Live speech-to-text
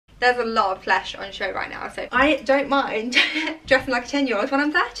there's a lot of flesh on show right now, so I don't mind dressing like a 10-year-old when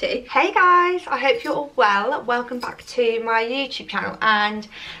I'm 30. Hey guys, I hope you're all well. Welcome back to my YouTube channel and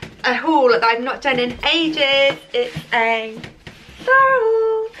a haul that I've not done in ages. It's a ZARA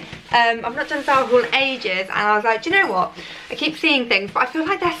haul. I've not done ZARA haul in ages, and I was like, do you know what? I keep seeing things, but I feel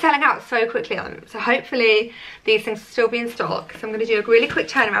like they're selling out so quickly on them. So hopefully these things will still be in stock. So I'm going to do a really quick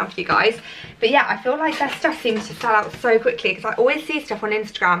turnaround for you guys. But yeah, I feel like their stuff seems to sell out so quickly because I always see stuff on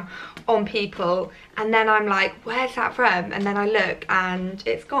Instagram on people, and then I'm like, where's that from? And then I look and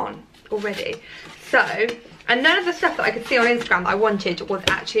it's gone already. So, and none of the stuff that I could see on Instagram that I wanted was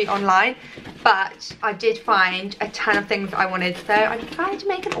actually online, but I did find a ton of things that I wanted, so I decided to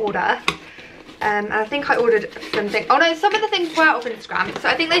make an order. And I think I ordered something. Oh no, some of the things were off Instagram, so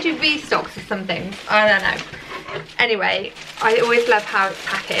I think they do restocks of some things. I don't know. Anyway, I always love how it's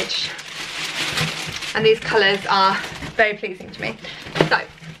packaged, and these colours are very pleasing to me. So,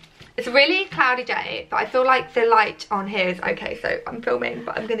 it's a really cloudy day, but I feel like the light on here is okay, so I'm filming,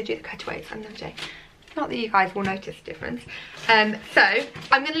 but I'm going to do the cutaways another day. Not that you guys will notice the difference. So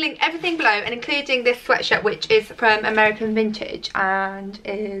I'm going to link everything below, and including this sweatshirt, which is from American Vintage and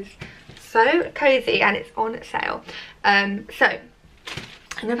is so cozy and it's on sale. So I'm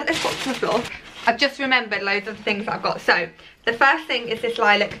going to put this box on the floor. I've just remembered loads of the things that I've got. So the first thing is this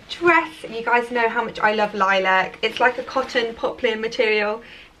lilac dress. You guys know how much I love lilac. It's like a cotton poplin material,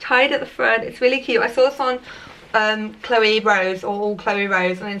 tied at the front. It's really cute. I saw this on Chloe Rose, or All Chloe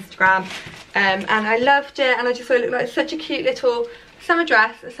Rose on Instagram, and I loved it, and I just thought it looked like such a cute little summer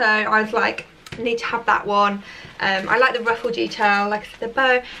dress, so I was like, I need to have that one. I like the ruffle detail, like I said, the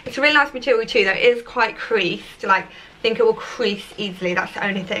bow. It's a really nice material too, though. It is quite creased, like I think it will crease easily, that's the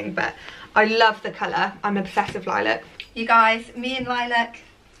only thing, but I love the colour. I'm obsessed with lilac. You guys, me and lilac,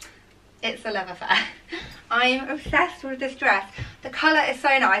 it's a love affair. I'm obsessed with this dress. The colour is so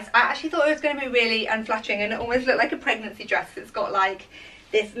nice. I actually thought it was going to be really unflattering and it almost looked like a pregnancy dress. It's got like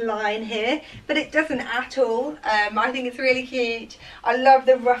this line here, but it doesn't at all. I think it's really cute. I love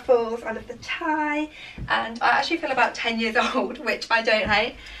the ruffles, I love the tie, and I actually feel about 10 years old, which I don't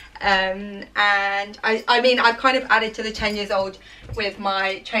hate. And I mean, I've kind of added to the 10 years old with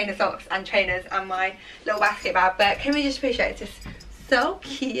my trainer socks and trainers and my little basket bag, but can we just appreciate it's just so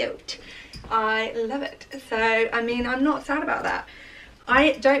cute. I love it. So I mean, I'm not sad about that.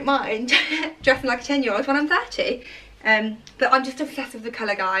 I don't mind dressing like a 10-year-old when I'm 30, but I'm just obsessed with the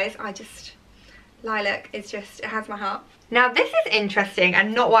colour, guys. Lilac is just, it has my heart. Now this is interesting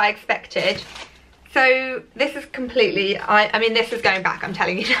and not what I expected. So this is completely, I mean this is going back, I'm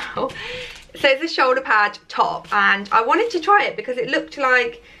telling you now. So it's a shoulder pad top, and I wanted to try it because it looked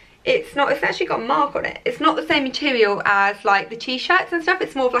like it's actually got a mark on it. It's not the same material as like the t-shirts and stuff.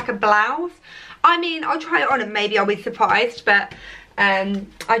 It's more of like a blouse. I mean, I'll try it on and maybe I'll be surprised, but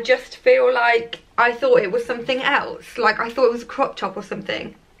I just feel like I thought it was something else. Like I thought it was a crop top or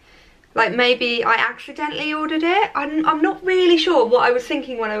something. Like maybe I accidentally ordered it. I'm not really sure what I was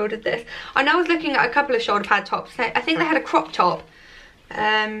thinking when I ordered this. I know I was looking at a couple of shoulder pad tops. I think they had a crop top.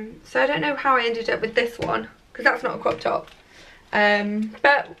 So I don't know how I ended up with this one, because that's not a crop top.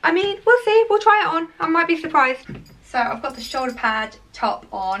 But I mean, we'll see. We'll try it on. I might be surprised. So I've got the shoulder pad top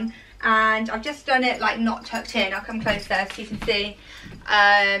on, and I've just done it like not tucked in. I'll come closer so you can see.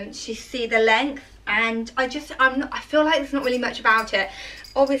 You see the length, and I feel like there's not really much about it.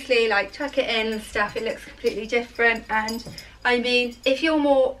 Obviously, like tuck it in and stuff, it looks completely different. And I mean, if you're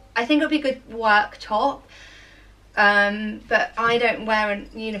more, I think it'll be a good work top. But I don't wear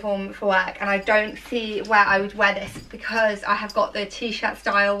a uniform for work, and I don't see where I would wear this because I have got the t-shirt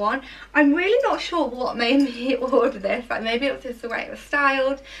style one. I'm really not sure what made me order this. Like maybe it was just the way it was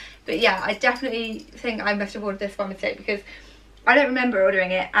styled, but yeah, I definitely think I must have ordered this by mistake because I don't remember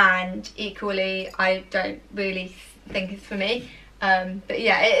ordering it, and equally I don't really think it's for me. But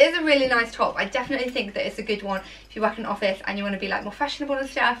yeah, it is a really nice top. I definitely think that it's a good one if you work in an office and you want to be like more fashionable and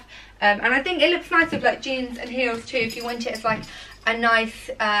stuff. And I think it looks nice with like jeans and heels too, if you want it as like a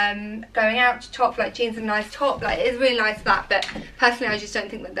nice going out top, like jeans and a nice top. Like it is really nice for that, but personally I just don't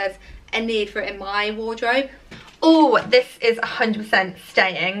think that there's a need for it in my wardrobe. Oh, this is 100%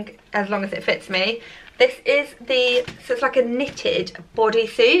 staying as long as it fits me. This is so it's like a knitted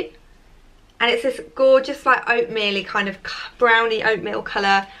bodysuit. And it's this gorgeous like oatmeal-y kind of brownie oatmeal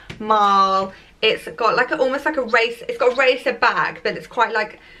colour marl. It's got like almost like a it's got a racer bag, but it's quite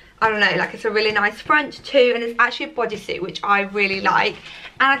like, I don't know, like it's a really nice front too, and it's actually a bodysuit, which I really like.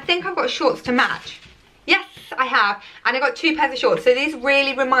 And I think I've got shorts to match. Yes, I have. And I got 2 pairs of shorts. So these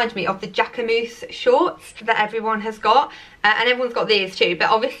really remind me of the Jacquemus shorts that everyone has got. And everyone's got these too, but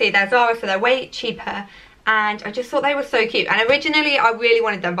obviously they're ZARA, so they're way cheaper. and I just thought they were so cute. And originally I really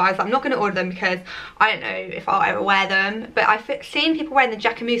wanted them, but I was like, I'm not going to order them because I don't know if I'll ever wear them. But I've seen people wearing the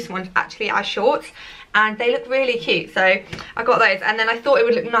Jacquemus ones actually as shorts, and they look really cute, so I got those. And then I thought it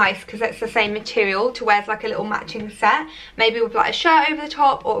would look nice because it's the same material to wear as like a little matching set, maybe with like a shirt over the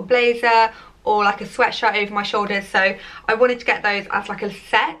top or a blazer or like a sweatshirt over my shoulders. So I wanted to get those as like a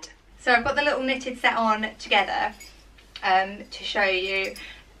set. So I've got the little knitted set on together to show you,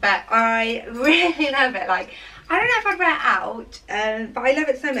 but I really love it. Like, I don't know if I'd wear it out, but I love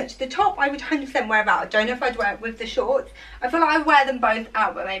it so much. The top I would 100% wear it out. I don't know if I'd wear it with the shorts. I feel like I'd wear them both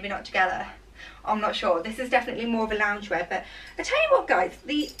out, but maybe not together. I'm not sure. This is definitely more of a loungewear, but I tell you what, guys,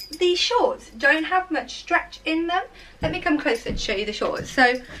 these shorts don't have much stretch in them. Let me come closer to show you the shorts.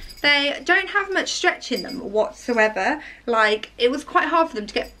 So they don't have much stretch in them whatsoever. Like, it was quite hard for them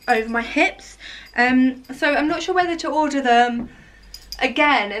to get over my hips. So I'm not sure whether to order them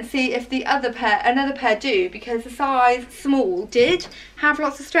again and see if another pair do, because the size small did have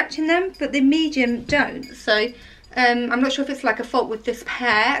lots of stretch in them, but the medium don't. So I'm not sure if it's like a fault with this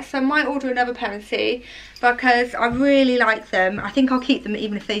pair, so I might order another pair and see, because I really like them. I think I'll keep them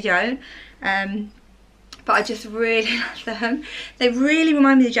even if they don't, but I just really like them. They really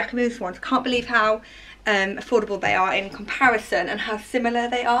remind me of the Jacquemus ones. I can't believe how affordable they are in comparison and how similar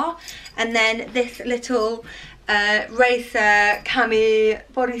they are. And then this little racer cami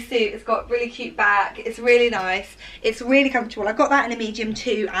bodysuit has got really cute back. It's really nice, it's really comfortable. I got that in a medium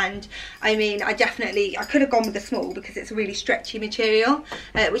too, and I mean, I could have gone with the small because it's a really stretchy material,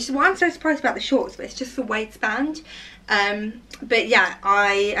 which is why I'm so surprised about the shorts, but it's just the waistband. But yeah,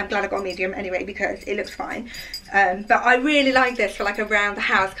 I am glad I got a medium anyway because it looks fine. But I really like this for like around the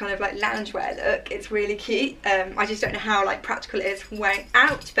house kind of like loungewear look. It's really cute. I just don't know how like practical it is for wearing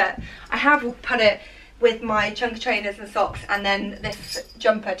out, but I have put it with my chunky trainers and socks, and then this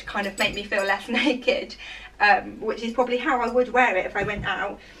jumper to kind of make me feel less naked, which is probably how I would wear it if I went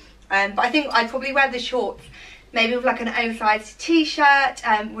out. But I think I'd probably wear the shorts maybe with like an oversized t-shirt,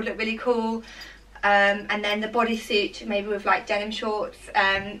 would look really cool, and then the bodysuit maybe with like denim shorts,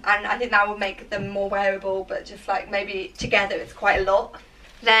 and I think that would make them more wearable, but just like maybe together it's quite a lot.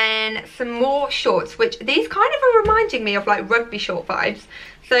 Then some more shorts, which these kind of are reminding me of like rugby short vibes.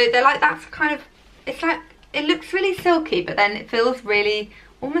 So they're like, that's kind of, it's like, it looks really silky, but then it feels really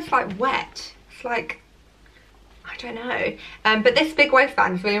almost like wet. It's like, I don't know. But this big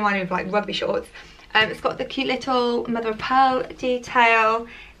waistband is really reminding me of like rugby shorts. It's got the cute little mother of pearl detail.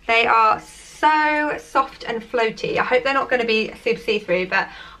 They are so soft and floaty. I hope they're not going to be super see-through, but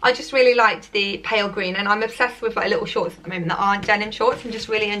I just really liked the pale green, and I'm obsessed with like little shorts at the moment that aren't denim shorts. I'm just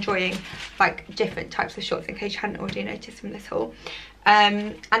really enjoying like different types of shorts, in case you hadn't already noticed from this haul.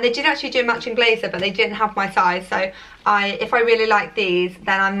 And they did actually do a matching blazer, but they didn't have my size, so if I really like these,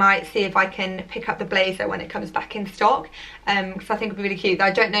 then I might see if I can pick up the blazer when it comes back in stock, because I think it'd be really cute. I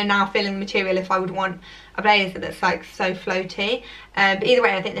don't know now, feeling the material, if I would want a blazer that's like so floaty, but either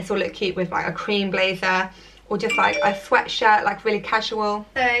way I think this will look cute with like a cream blazer or just like a sweatshirt, like really casual.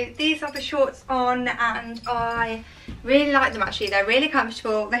 So these are the shorts on, and I really like them actually. They're really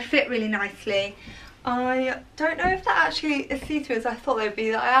comfortable, they fit really nicely. I don't know if that actually is see-through as I thought they would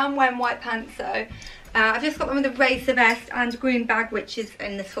be. I am wearing white pants, so I've just got them with a racer vest and green bag, which is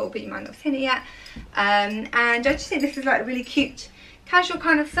in this haul, but you might not have seen it yet. And I just think this is like a really cute casual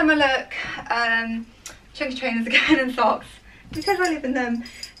kind of summer look. Chunky trainers again and socks, because I live in them.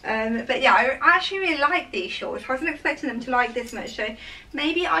 But yeah, I actually really like these shorts. I wasn't expecting them to like this much, so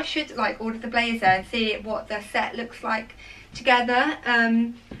maybe I should like order the blazer and see what the set looks like together.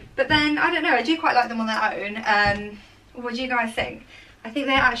 But then, I don't know, I do quite like them on their own. What do you guys think? I think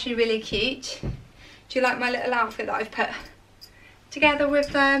they're actually really cute. Do you like my little outfit that I've put together with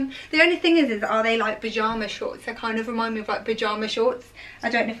them? The only thing is are they like pyjama shorts? They kind of remind me of like pyjama shorts. I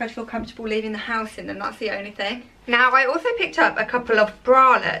don't know if I'd feel comfortable leaving the house in them, that's the only thing. Now, I also picked up a couple of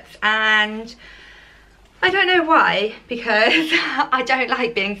bralettes, and I don't know why, because I don't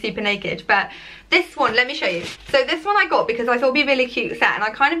like being super naked, but this one, let me show you. So this one I got because I thought it'd be a really cute set, and I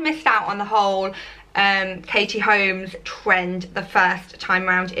kind of missed out on the whole Katie Holmes trend the first time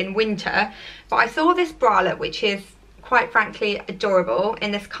around in winter, but I saw this bralette which is quite frankly adorable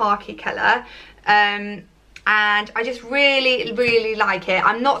in this khaki colour, and I just really like it.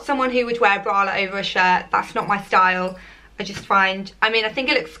 I'm not someone who would wear a bralette over a shirt, that's not my style. I just find, I mean, I think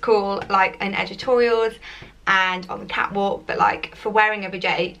it looks cool like in editorials and on the catwalk, but like for wearing a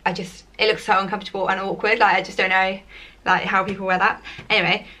bidet, it looks so uncomfortable and awkward. Like, I just don't know like how people wear that.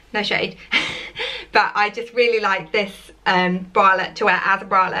 Anyway, no shade. but I just really like this bralette to wear as a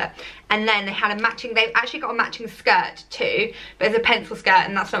bralette. And then they had a matching, they've actually got a matching skirt too, but it's a pencil skirt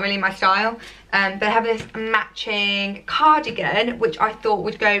and that's not really my style. But they have this matching cardigan, which I thought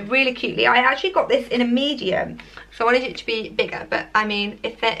would go really cutely. I actually got this in a medium, so I wanted it to be bigger, but I mean,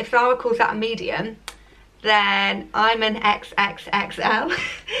 if Zara calls that a medium, then I'm an XXXL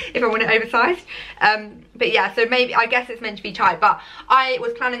if I want it oversized. But yeah, so maybe, I guess it's meant to be tight, but I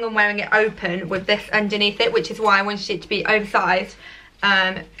was planning on wearing it open with this underneath it, which is why I wanted it to be oversized.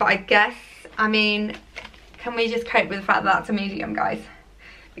 But I guess, I mean, can we just cope with the fact that that's a medium, guys?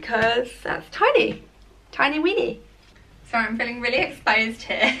 Because that's tiny, tiny weeny. So I'm feeling really exposed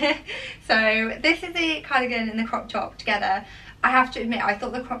here. So this is the cardigan and the crop top together. I have to admit, I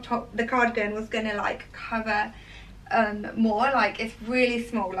thought the cardigan was gonna like cover more, like it's really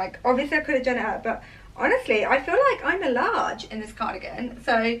small. Like obviously I could have done it up, but honestly I feel like I'm a large in this cardigan.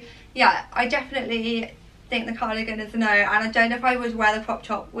 So yeah, I definitely think the cardigan is a no, and I don't know if I would wear the crop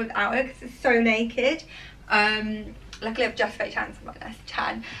top without it because it's so naked. Luckily I've just fake tan, so I'm like nice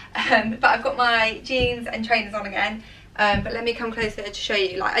tan. But I've got my jeans and trainers on again. But let me come closer to show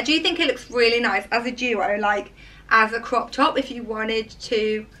you. Like I do think it looks really nice as a duo, like as a crop top if you wanted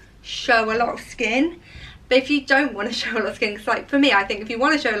to show a lot of skin. But if you don't want to show a lot of skin, because like for me, I think if you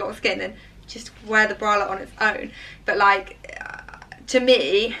want to show a lot of skin, then just wear the bralette on its own. But like to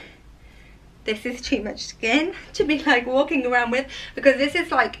me, this is too much skin to be like walking around with, because this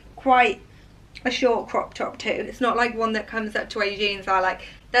is like quite a short crop top too. It's not like one that comes up to where your jeans are. Like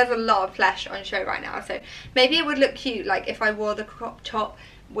there's a lot of flesh on show right now, so maybe it would look cute like if I wore the crop top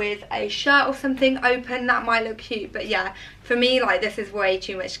with a shirt or something open, that might look cute. But yeah, for me, like this is way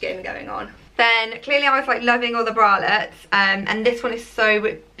too much skin going on. Then clearly I was like loving all the bralettes, and this one is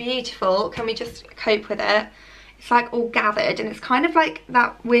so beautiful. Can we just cope with it? It's like all gathered, and it's kind of like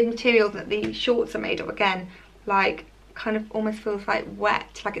that weird material that the shorts are made of again, like kind of almost feels like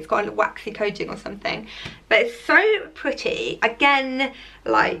wet, like it's got a waxy coating or something. But it's so pretty. Again,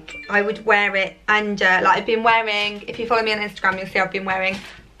 like I would wear it under, like I've been wearing, if you follow me on Instagram you'll see I've been wearing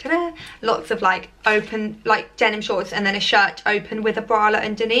lots of like open like denim shorts and then a shirt open with a bralette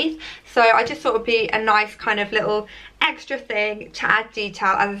underneath. So I just thought it would be a nice kind of little extra thing to add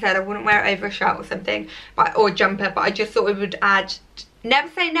detail. As I said, I wouldn't wear it over a shirt or something, but or jumper, but I just thought it would add, never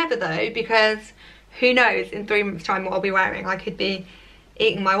say never though, because who knows in 3 months time what I'll be wearing. I could be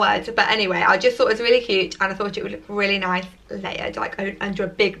eating my words. But anyway, I just thought it was really cute, and I thought it would look really nice layered, like under a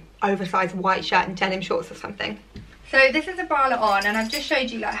big oversized white shirt and denim shorts or something. So this is a bralette on, and I've just showed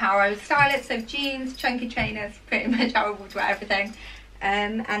you like how I would style it. So jeans, chunky trainers, pretty much how I would wear everything.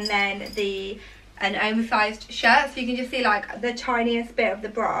 And then an oversized shirt, so you can just see like the tiniest bit of the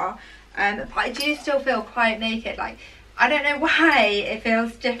bra. But I do still feel quite naked. Like I don't know why it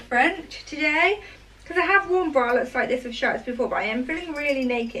feels different today, because I have worn bralettes like this with shirts before, but I am feeling really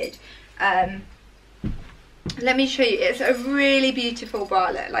naked. Let me show you. It's a really beautiful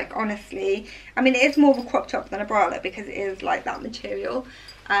bralette, like honestly. I mean, it is more of a crop top than a bralette because it is like that material.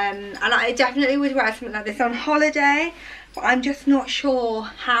 And I definitely would wear something like this on holiday, but I'm just not sure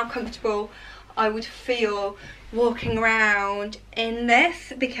how comfortable I would feel walking around in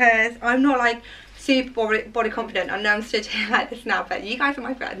this, because I'm not like super body confident. I know I'm stood here like this now, but you guys are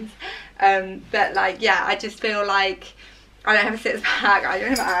my friends. But like, yeah, I just feel like I don't have a six pack, I don't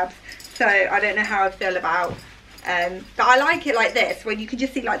have abs, so I don't know how I feel about but I like it like this, where you can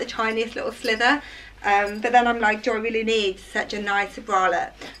just see like the tiniest little slither. But then I'm like, do I really need such a nice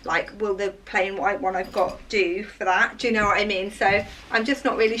bralette? Like, will the plain white one I've got do for that? Do you know what I mean? So I'm just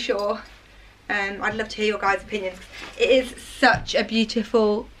not really sure. I'd love to hear your guys' opinions. It is such a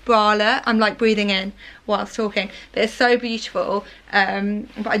beautiful bralette. I'm like breathing in whilst talking, but it's so beautiful. But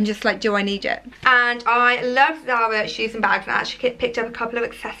I'm just like, do I need it? And I love Zara shoes and bags, and I actually picked up a couple of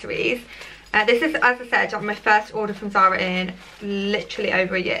accessories. This is, as I said, my first order from Zara in literally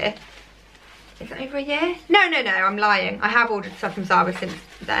over a year. Is it over a year? No, I'm lying. I have ordered stuff from Zara since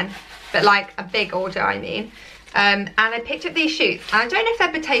then, but like a big order, I mean. And I picked up these shoes, and I don't know if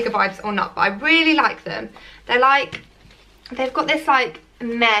they're Bottega vibes or not, but I really like them. They're like, they've got this like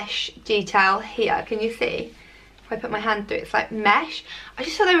mesh detail here. Can you see? If I put my hand through it, it's like mesh. I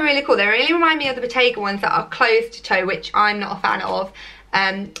just thought they were really cool. They really remind me of the Bottega ones that are closed toe, which I'm not a fan of.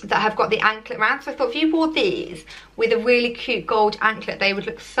 That have got the anklet round. So I thought if you wore these with a really cute gold anklet, they would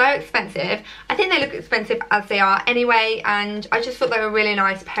look so expensive. I think they look expensive as they are anyway, and I just thought they were a really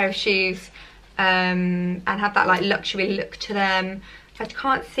nice pair of shoes, and have that like luxury look to them. I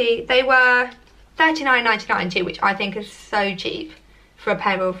can't see, they were $39.99 too, which I think is so cheap for a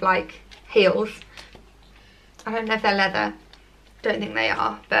pair of like heels. I don't know if they're leather, don't think they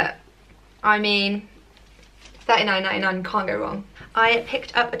are, but I mean, £39.99, can't go wrong. I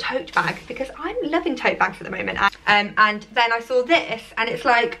picked up a tote bag because I'm loving tote bags at the moment. And then I saw this, and it's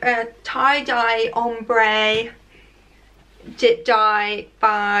like a tie-dye ombre dip dye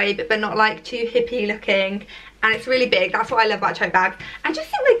vibe, but not like too hippie looking, and it's really big. That's what I love about tote bags. I just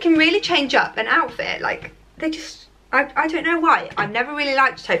think they can really change up an outfit. Like, they just, I don't know why. I've never really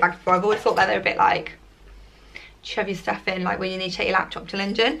liked tote bags before. I've always thought that they're a bit like, shove your stuff in like when you need to take your laptop to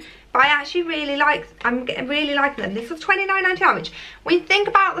London. But I actually really like, I'm really liking them. This was £29.99, which when you think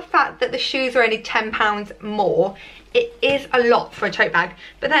about the fact that the shoes are only £10 more, it is a lot for a tote bag.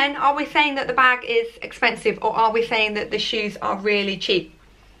 But then, are we saying that the bag is expensive, or are we saying that the shoes are really cheap?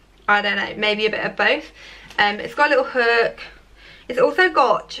 I don't know, maybe a bit of both. It's got a little hook. It's also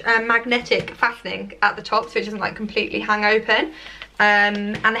got magnetic fastening at the top, so it doesn't like completely hang open.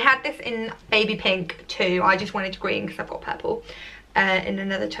 And they had this in baby pink too. I just wanted green because I've got purple in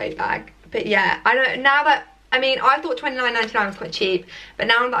another tote bag. But yeah, I don't, now that, I mean, I thought £29.99 was quite cheap, but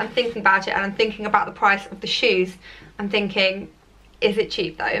now that I'm thinking about it and I'm thinking about the price of the shoes, I'm thinking, is it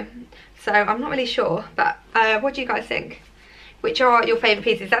cheap though? So I'm not really sure, but what do you guys think? Which are your favourite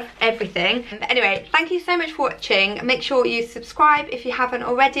pieces? That's everything. Anyway, thank you so much for watching. Make sure you subscribe if you haven't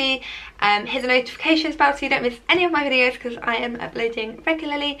already. Hit the notifications bell so you don't miss any of my videos, because I am uploading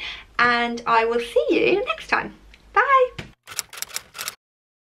regularly, and I will see you next time.